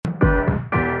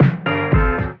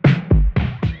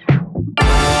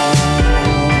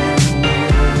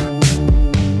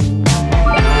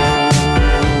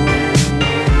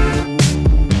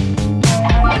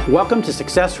Welcome to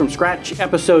Success from Scratch,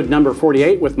 episode number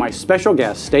 48 with my special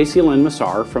guest, Stacy Lynn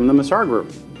Massar from the Massar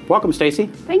Group. Welcome, Stacy.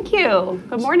 Thank you.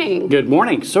 Good morning. Good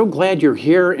morning. So glad you're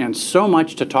here and so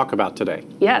much to talk about today.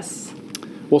 Yes.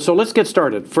 Well, so let's get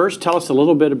started. First, tell us a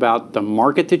little bit about the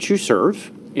market that you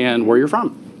serve and where you're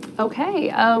from. Okay.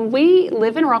 We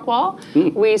live in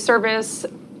Rockwall. We service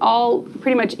all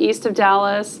pretty much east of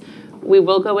Dallas. We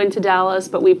will go into Dallas,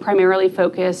 but we primarily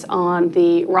focus on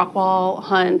the Rockwall,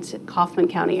 Hunt, Kaufman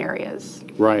County areas.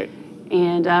 Right.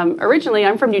 And originally,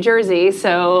 I'm from New Jersey,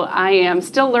 so I am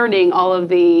still learning all of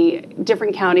the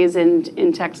different counties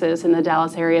in Texas, in the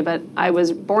Dallas area. But I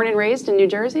was born and raised in New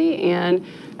Jersey and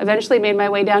eventually made my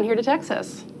way down here to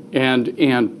Texas.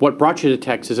 And what brought you to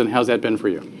Texas, and how's that been for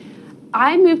you?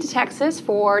 I moved to Texas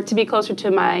to be closer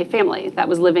to my family that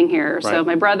was living here. Right. So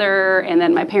my brother and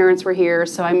then my parents were here,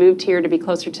 so I moved here to be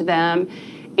closer to them.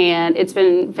 And it's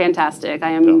been fantastic.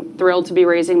 I am thrilled to be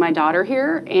raising my daughter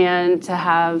here, and to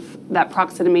have that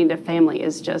proximity to family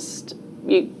is just,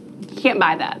 you can't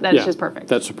buy that. That's just perfect.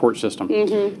 That support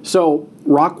system. So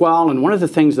Rockwall, and one of the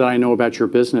things that I know about your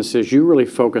business is you really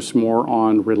focus more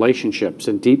on relationships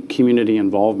and deep community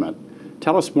involvement.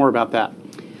 Tell us more about that.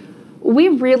 We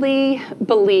really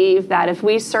believe that if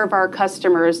we serve our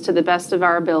customers to the best of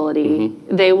our ability,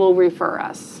 they will refer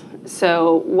us.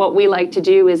 So what we like to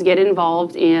do is get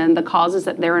involved in the causes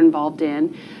that they're involved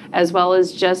in, as well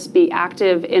as just be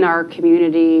active in our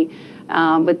community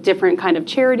with different kind of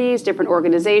charities, different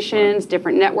organizations,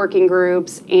 different networking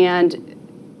groups.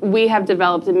 And we have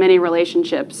developed many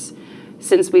relationships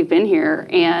since we've been here.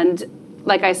 And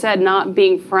like I said, not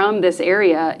being from this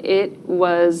area, it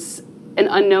was an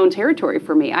unknown territory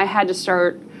for me. I had to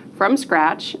start from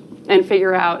scratch and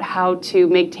figure out how to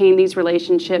maintain these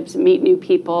relationships, meet new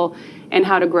people, and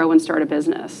how to grow and start a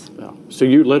business. Yeah. So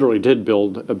you literally did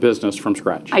build a business from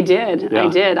scratch. I did. Yeah. I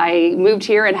did. I moved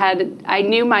here and I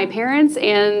knew my parents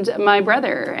and my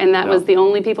brother, and that was the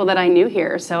only people that I knew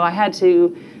here. So I had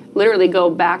to literally go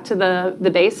back to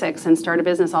the basics and start a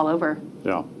business all over.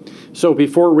 Yeah. So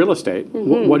before real estate,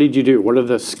 what did you do? What are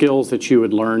the skills that you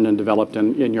had learned and developed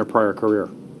in your prior career?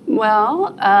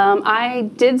 Well, I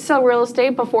did sell real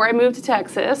estate before I moved to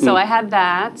Texas, so I had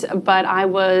that, but I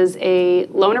was a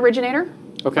loan originator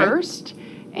first,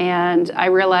 and I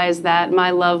realized that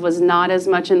my love was not as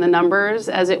much in the numbers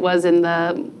as it was in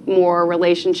the more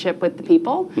relationship with the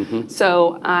people.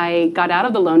 So I got out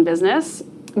of the loan business,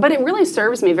 but it really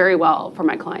serves me very well for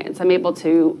my clients. I'm able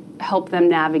to help them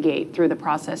navigate through the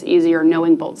process easier,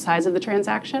 knowing both sides of the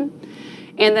transaction.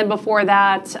 And then before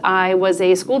that, I was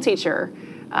a school teacher.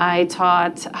 I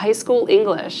taught high school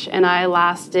English, and I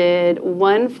lasted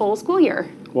one full school year.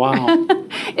 Wow.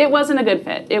 It wasn't a good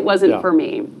fit. It wasn't for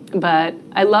me. But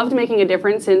I loved making a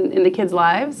difference in the kids'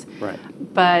 lives. Right.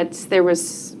 But there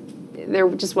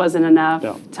just wasn't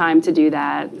enough time to do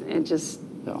that. It just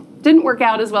didn't work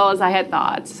out as well as I had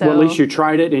thought. So well, at least you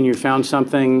tried it and you found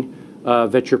something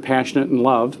that you're passionate and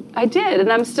love. I did,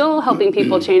 and I'm still helping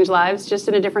people change lives, just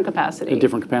in a different capacity. A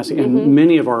different capacity. And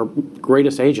many of our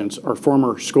greatest agents are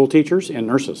former school teachers and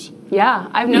nurses. Yeah,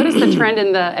 I've noticed the trend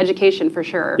in the education for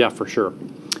sure. Yeah, for sure.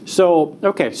 So,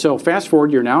 so fast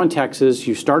forward, you're now in Texas,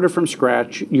 you started from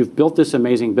scratch, you've built this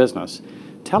amazing business.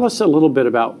 Tell us a little bit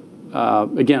about,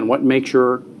 again, what makes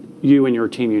you and your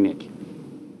team unique.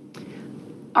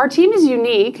 Our team is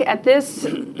unique. At this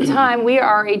time, we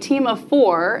are a team of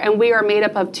 4, and we are made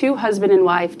up of 2 husband and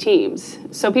wife teams.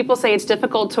 So people say it's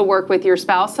difficult to work with your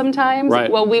spouse sometimes. Right.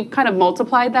 Well, we've kind of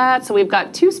multiplied that, so we've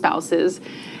got 2 spouses.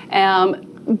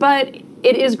 But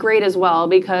it is great as well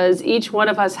because each one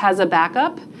of us has a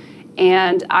backup,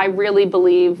 and I really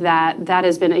believe that that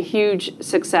has been a huge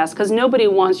success because nobody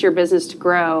wants your business to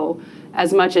grow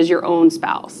as much as your own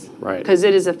spouse. Right. Because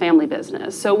it is a family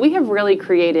business. So we have really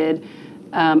created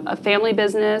a family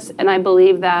business, and I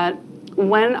believe that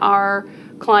when our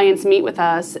clients meet with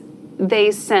us,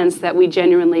 they sense that we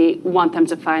genuinely want them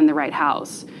to find the right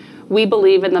house. We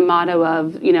believe in the motto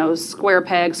of, square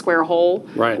peg, square hole.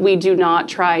 Right. We do not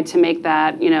try to make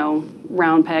that,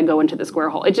 round peg go into the square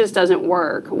hole. It just doesn't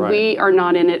work. Right. We are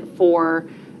not in it for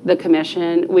the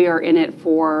commission. We are in it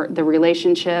for the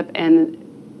relationship and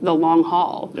the long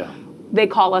haul. Yeah. They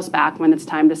call us back when it's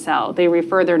time to sell. They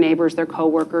refer their neighbors, their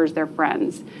coworkers, their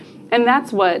friends. And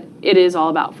that's what it is all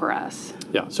about for us.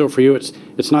 Yeah. So for you,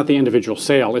 it's not the individual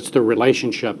sale, it's the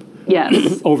relationship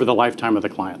over the lifetime of the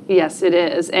client. Yes, it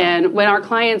is. And when our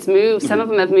clients move, some of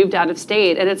them have moved out of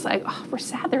state, and it's like, we're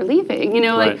sad they're leaving.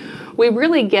 We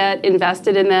really get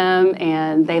invested in them,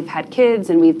 and they've had kids,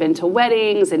 and we've been to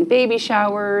weddings and baby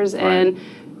showers, and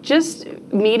just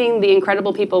meeting the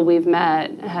incredible people we've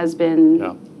met has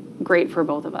been great for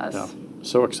both of us. Yeah.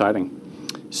 So exciting.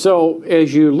 So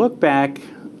as you look back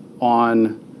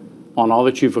on all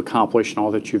that you've accomplished and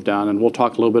all that you've done, and we'll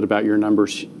talk a little bit about your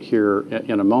numbers here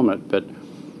in a moment, but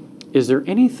is there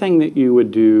anything that you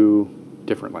would do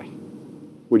differently?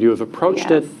 Would you have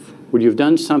approached it? Would you have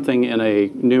done something in a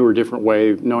new or different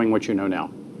way, knowing what you know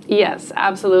now? Yes,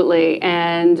 absolutely.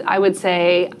 And I would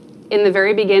say in the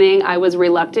very beginning, I was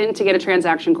reluctant to get a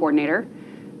transaction coordinator.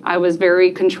 I was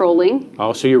very controlling.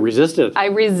 Oh, so you resisted? I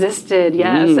resisted,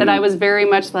 yes. And I was very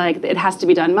much like, it has to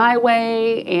be done my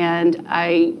way, and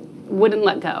I wouldn't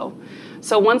let go.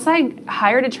 So once I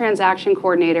hired a transaction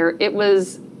coordinator, it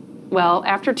was, well,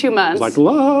 after 2 months. Like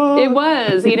love. It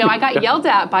was. I got yelled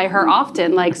at by her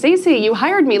often, like, Stacy, you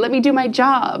hired me, let me do my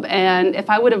job. And if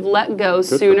I would have let go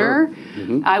sooner,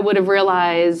 I would have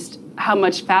realized how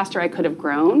much faster I could have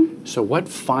grown. So what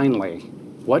finally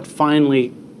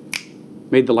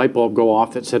made the light bulb go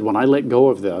off that said, when I let go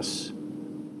of this,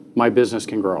 my business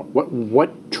can grow?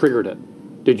 What triggered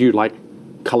it? Did you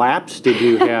collapse? Did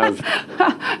you have...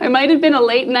 It might have been a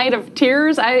late night of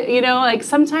tears.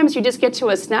 Sometimes you just get to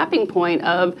a snapping point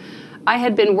of, I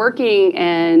had been working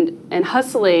and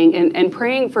hustling and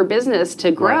praying for business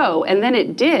to grow, and then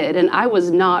it did, and I was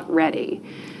not ready.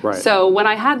 Right. So when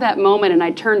I had that moment and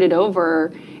I turned it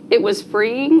over, it was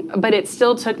freeing, but it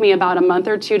still took me about a month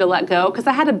or two to let go because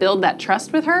I had to build that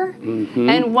trust with her.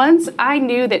 And once I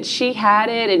knew that she had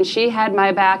it and she had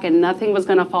my back and nothing was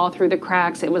going to fall through the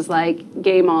cracks, it was like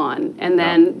game on. And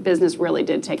then business really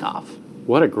did take off.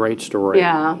 What a great story.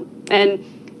 Yeah.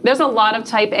 And there's a lot of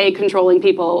type A controlling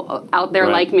people out there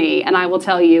like me. And I will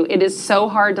tell you, it is so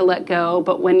hard to let go,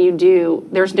 but when you do,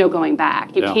 there's no going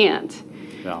back. You can't.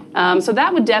 Yeah. So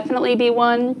that would definitely be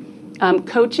one.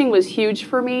 Coaching was huge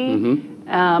for me.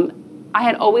 I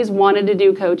had always wanted to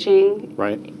do coaching.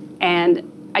 Right.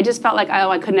 And I just felt like,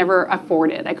 I could never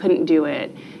afford it. I couldn't do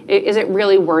it. Is it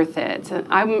really worth it?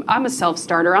 I'm a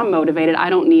self-starter. I'm motivated.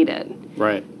 I don't need it.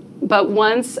 Right. But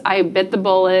once I bit the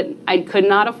bullet, I could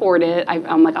not afford it.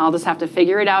 I'm like, I'll just have to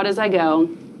figure it out as I go.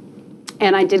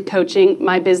 And I did coaching.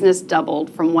 My business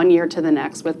doubled from 1 year to the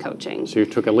next with coaching. So you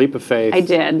took a leap of faith. I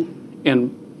did.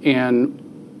 And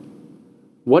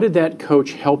what did that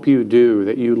coach help you do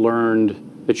that you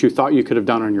learned that you thought you could have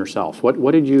done on yourself?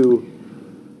 What did you...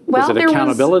 Well, was it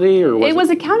accountability? It was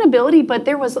accountability, but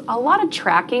there was a lot of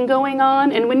tracking going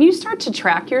on. And when you start to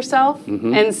track yourself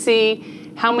and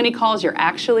see how many calls you're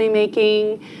actually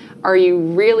making, are you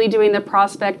really doing the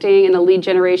prospecting and the lead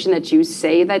generation that you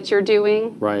say that you're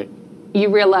doing? Right. You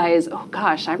realize, oh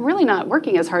gosh, I'm really not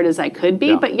working as hard as I could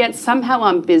be, but yet somehow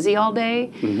I'm busy all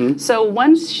day. So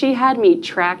once she had me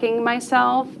tracking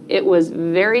myself, it was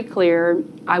very clear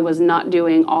I was not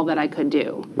doing all that I could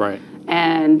do. Right.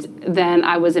 And then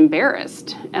I was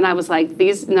embarrassed. And I was like,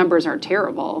 these numbers are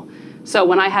terrible. So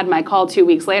when I had my call 2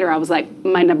 weeks later, I was like,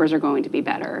 my numbers are going to be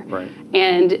better. Right.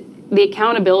 And the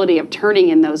accountability of turning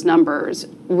in those numbers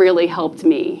really helped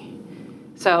me.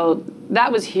 So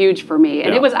that was huge for me.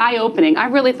 And it was eye-opening. I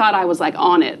really thought I was like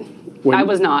on it. I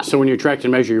was not. So when you tracked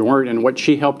and measured, you weren't. And what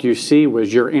she helped you see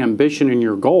was your ambition and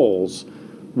your goals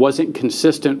wasn't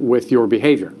consistent with your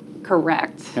behavior.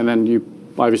 Correct. And then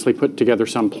you obviously put together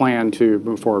some plan to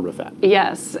move forward with that.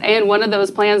 Yes. And one of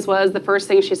those plans was, the first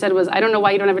thing she said was, I don't know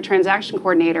why you don't have a transaction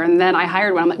coordinator. And then I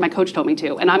hired one. I'm like, my coach told me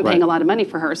to. And I'm paying a lot of money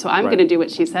for her. So I'm going to do what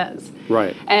she says.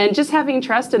 Right. And just having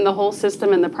trust in the whole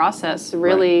system and the process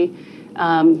really...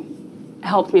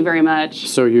 helped me very much.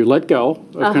 So you let go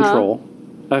of control.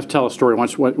 I have to tell a story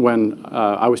once when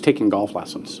I was taking golf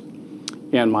lessons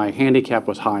and my handicap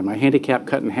was high. My handicap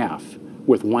cut in half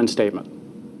with one statement.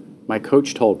 My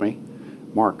coach told me,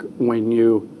 Mark, when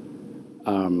you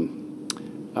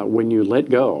let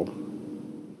go,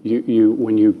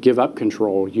 when you give up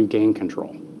control, you gain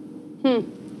control.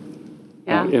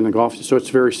 Yeah. In the golf, so it's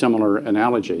a very similar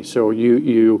analogy. So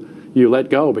you let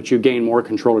go, but you gain more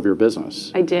control of your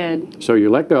business. I did. So you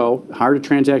let go, hired a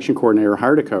transaction coordinator,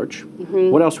 hired a coach.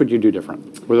 What else would you do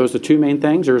different? Were those the two main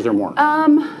things, or is there more?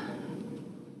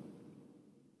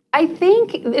 I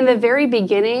think in the very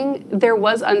beginning, there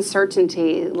was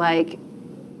uncertainty. Like,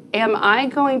 am I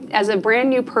going, as a brand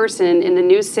new person in a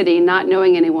new city, not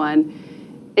knowing anyone,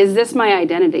 is this my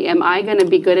identity? Am I going to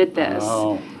be good at this?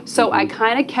 Oh. So I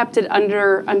kind of kept it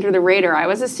under the radar. I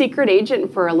was a secret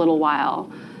agent for a little while.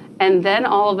 And then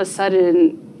all of a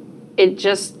sudden, it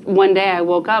just, one day I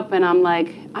woke up and I'm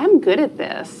like, I'm good at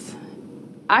this.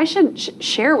 I should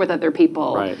share with other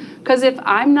people. Right. Because if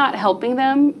I'm not helping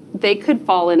them, they could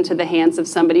fall into the hands of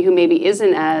somebody who maybe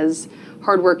isn't as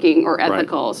hardworking or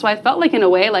ethical. Right. So I felt like, in a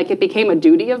way, like it became a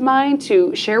duty of mine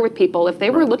to share with people. If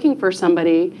they were looking for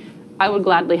somebody, I would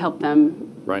gladly help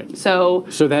them Right. So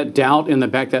that doubt in the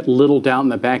back, that little doubt in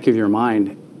the back of your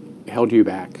mind held you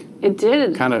back. it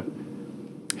did. Kind of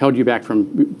held you back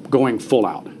from going full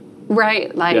out.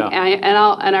 Right. Like, Yeah.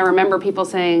 and I remember people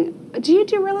saying, do you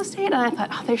do real estate? And I thought,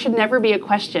 oh, there should never be a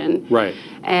question. Right.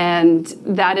 And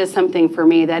that is something for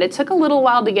me that it took a little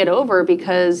while to get over,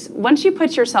 because once you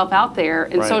put yourself out there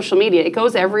in Right. social media, it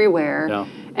goes everywhere. Yeah.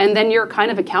 And then you're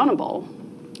kind of accountable.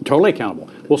 Totally accountable.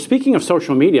 Well, speaking of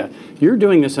social media, you're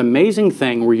doing this amazing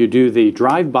thing where you do the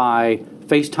drive-by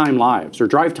FaceTime Lives or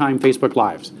drive-time Facebook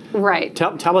Lives. Right.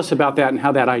 Tell us about that and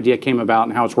how that idea came about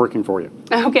and how it's working for you.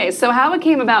 Okay, so how it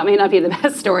came about may not be the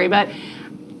best story, but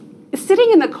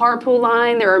sitting in the carpool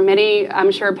line, there are many,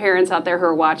 I'm sure, parents out there who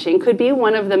are watching, could be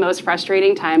one of the most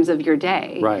frustrating times of your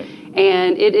day. Right.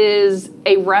 And it is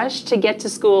a rush to get to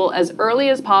school as early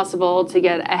as possible to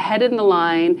get ahead in the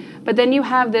line, but then you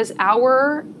have this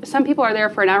hour, some people are there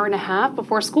for an hour and a half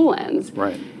before school ends.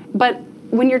 Right. But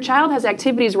when your child has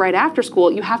activities right after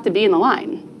school, you have to be in the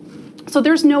line. So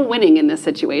there's no winning in this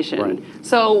situation. Right.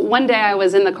 So one day I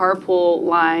was in the carpool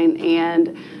line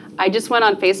and I just went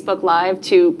on Facebook Live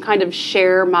to kind of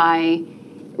share my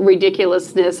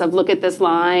ridiculousness of look at this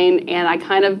line, and I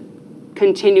kind of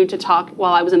continued to talk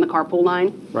while I was in the carpool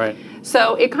line. Right.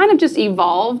 So it kind of just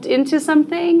evolved into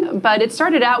something, but it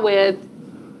started out with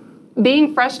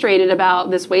being frustrated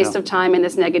about this waste of time and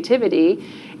this negativity.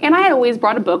 And I had always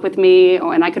brought a book with me,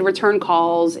 and I could return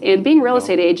calls. And being real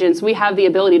estate agents, we have the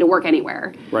ability to work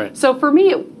anywhere. Right. So for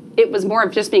me, it was more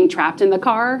of just being trapped in the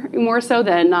car, more so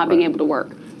than not being able to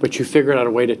work. But you figured out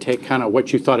a way to take kind of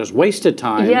what you thought is wasted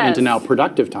time into now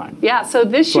productive time. Yeah, so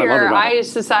this year I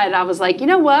just decided, I was like, you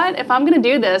know what? If I'm going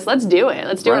to do this, let's do it.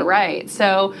 Let's do it right.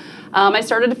 So I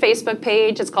started a Facebook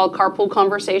page. It's called Carpool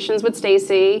Conversations with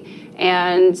Stacy.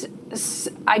 And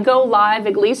I go live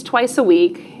at least twice a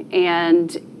week.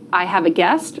 And I have a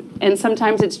guest. And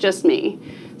sometimes it's just me.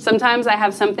 Sometimes I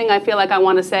have something I feel like I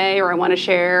want to say or I want to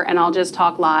share, and I'll just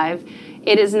talk live.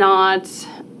 It is not...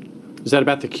 Is that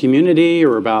about the community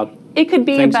or about... It could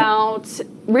be about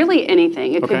really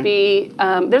anything. It could be...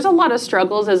 there's a lot of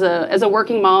struggles as a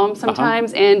working mom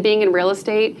sometimes, and being in real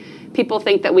estate, people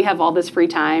think that we have all this free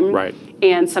time. Right.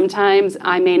 And sometimes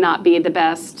I may not be the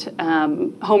best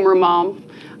homeroom mom.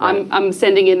 Right. I'm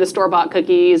sending in the store-bought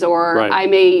cookies, or I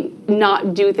may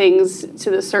not do things to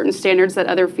the certain standards that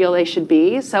others feel they should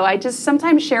be. So I just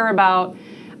sometimes share about,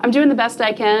 I'm doing the best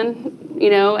I can, you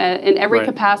know, in every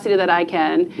capacity that I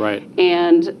can. Right.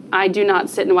 And I do not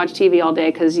sit and watch TV all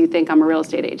day because you think I'm a real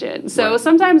estate agent. So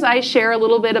sometimes I share a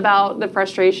little bit about the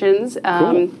frustrations.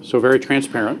 Cool. So very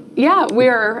transparent. Yeah,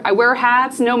 I wear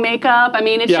hats, no makeup. I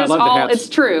mean, it's just all, it's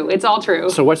true. It's all true.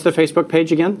 So what's the Facebook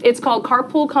page again? It's called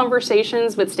Carpool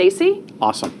Conversations with Stacy.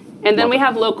 Awesome. And then we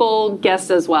have local guests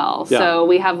as well. Yeah. So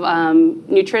we have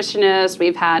nutritionists,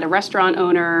 we've had a restaurant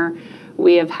owner,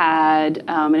 we have had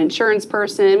an insurance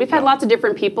person. We've had lots of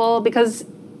different people, because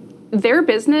their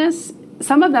business,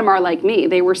 some of them are like me.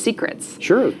 They were secrets.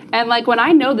 Sure. And like when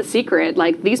I know the secret,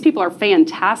 like these people are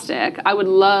fantastic. I would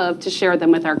love to share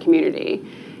them with our community.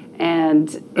 And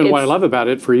what I love about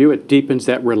it for you, it deepens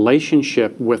that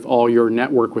relationship with all your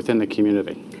network within the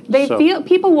community.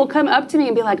 People will come up to me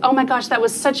and be like, oh my gosh, that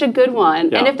was such a good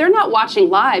one. Yeah. And if they're not watching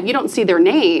live, you don't see their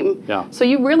name. Yeah. So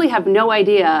you really have no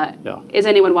idea, is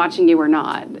anyone watching you or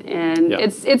not? And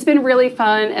it's been really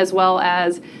fun, as well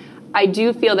as I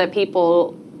do feel that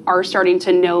people are starting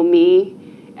to know me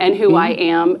and who I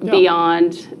am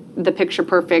beyond the picture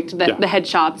perfect, the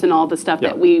headshots and all the stuff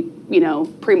that we,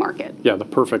 pre-market. Yeah, the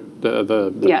perfect,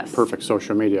 the perfect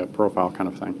social media profile kind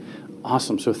of thing.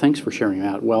 Awesome. So thanks for sharing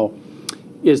that. Well,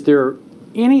 is there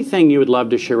anything you would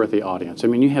love to share with the audience? I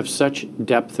mean, you have such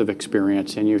depth of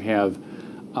experience, and you have,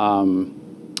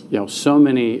 so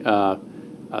many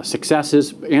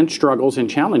successes and struggles and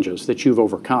challenges that you've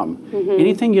overcome. Mm-hmm.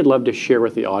 Anything you'd love to share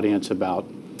with the audience about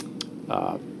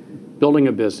building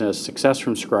a business, success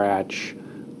from scratch,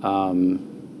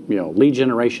 lead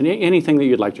generation, anything that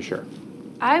you'd like to share?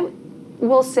 I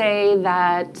will say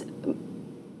that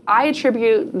I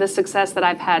attribute the success that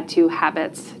I've had to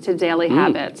habits, to daily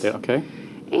habits. Yeah, okay.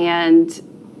 And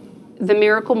the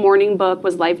Miracle Morning book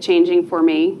was life-changing for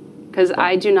me, because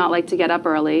I do not like to get up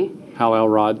early. Hal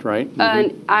Elrod, right? Mm-hmm.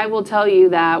 And I will tell you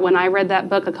that when I read that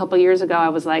book a couple years ago, I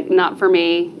was like, not for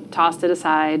me, tossed it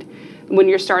aside. When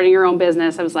you're starting your own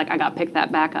business, I was like, I got to pick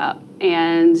that back up.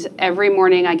 And every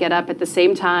morning I get up at the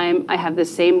same time. I have the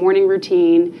same morning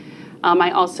routine.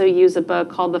 I also use a book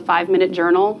called The 5-Minute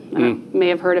Journal. You may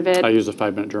have heard of it. I use the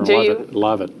 5-Minute Journal. Do you?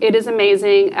 Love it. It is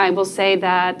amazing. I will say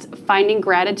that finding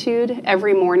gratitude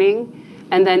every morning,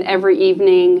 and then every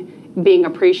evening being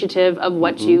appreciative of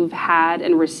what you've had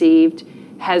and received,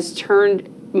 has turned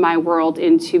my world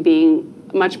into being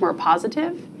much more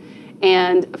positive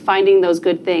and finding those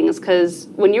good things. Because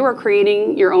when you are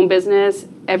creating your own business,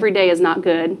 every day is not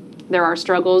good. There are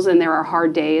struggles and there are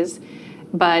hard days,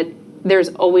 but there's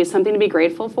always something to be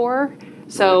grateful for.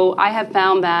 So I have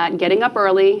found that getting up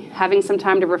early, having some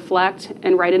time to reflect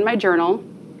and write in my journal,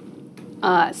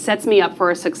 sets me up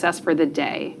for a success for the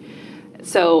day.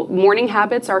 So morning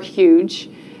habits are huge.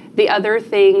 The other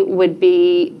thing would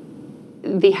be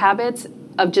the habits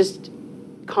of just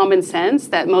common sense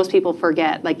that most people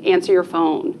forget, like answer your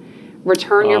phone,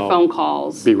 return your phone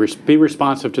calls. Be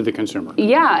responsive to the consumer.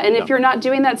 Yeah, and if you're not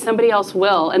doing that, somebody else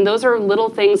will. And those are little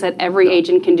things that every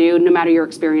agent can do, no matter your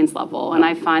experience level. And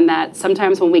I find that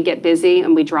sometimes when we get busy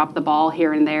and we drop the ball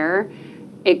here and there,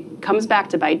 it comes back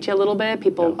to bite you a little bit.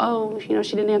 People, oh, you know,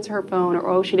 she didn't answer her phone, or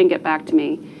oh, she didn't get back to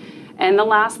me. And the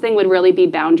last thing would really be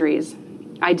boundaries.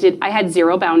 I had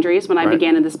zero boundaries when I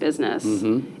began in this business.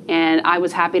 And I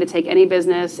was happy to take any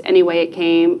business, any way it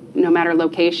came, no matter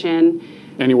location.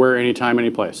 Anywhere, anytime, any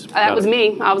place. That was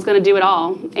me. I was going to do it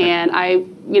all. And I,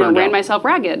 ran myself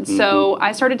ragged. So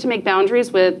I started to make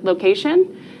boundaries with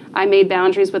location. I made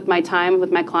boundaries with my time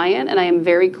with my client, and I am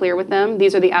very clear with them.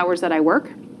 These are the hours that I work.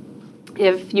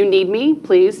 If you need me,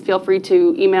 please feel free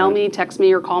to email me, text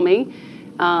me, or call me.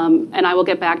 And I will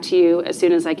get back to you as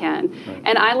soon as I can.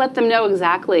 And I let them know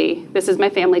exactly, this is my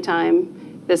family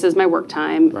time, this is my work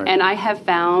time. And I have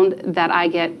found that I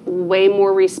get way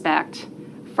more respect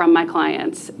from my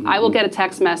clients. I will get a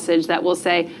text message that will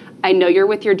say, I know you're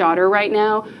with your daughter right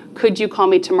now, could you call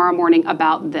me tomorrow morning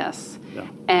about this?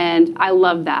 And I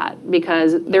love that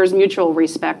because there's mutual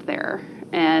respect there.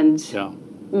 And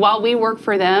while we work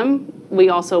for them, we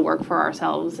also work for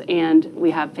ourselves, and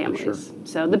we have families.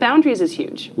 So the boundaries is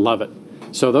huge. Love it.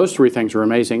 So those three things are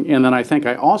amazing. And then I think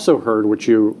I also heard what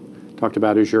you talked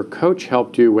about is your coach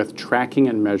helped you with tracking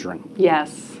and measuring.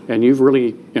 Yes. And you've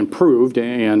really improved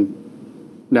and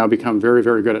now become very,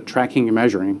 very good at tracking and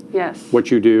measuring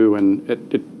what you do, and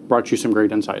it brought you some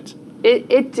great insights.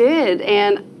 It did,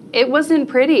 and it wasn't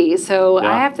pretty. So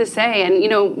I have to say,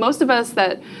 and most of us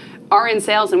that are in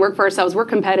sales and work for ourselves, we're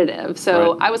competitive.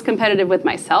 So I was competitive with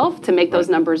myself to make those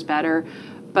numbers better,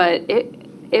 but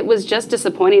it was just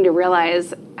disappointing to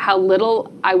realize how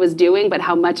little I was doing, but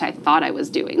how much I thought I was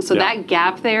doing. So that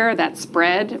gap there, that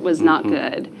spread was not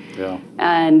good.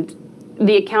 And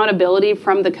the accountability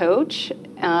from the coach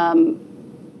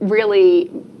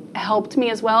really helped me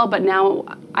as well, but now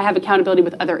I have accountability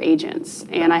with other agents,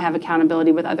 and I have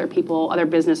accountability with other people, other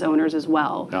business owners as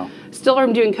well. Still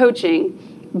I'm doing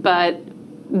coaching, but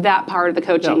that part of the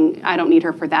coaching, I don't need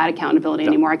her for that accountability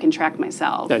anymore. I can track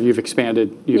myself. Yeah, you've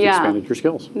expanded your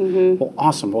skills. Well,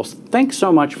 awesome. Well, thanks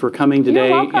so much for coming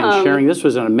today and sharing. This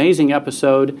was an amazing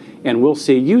episode, and we'll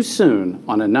see you soon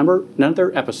on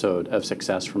another episode of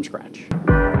Success from Scratch.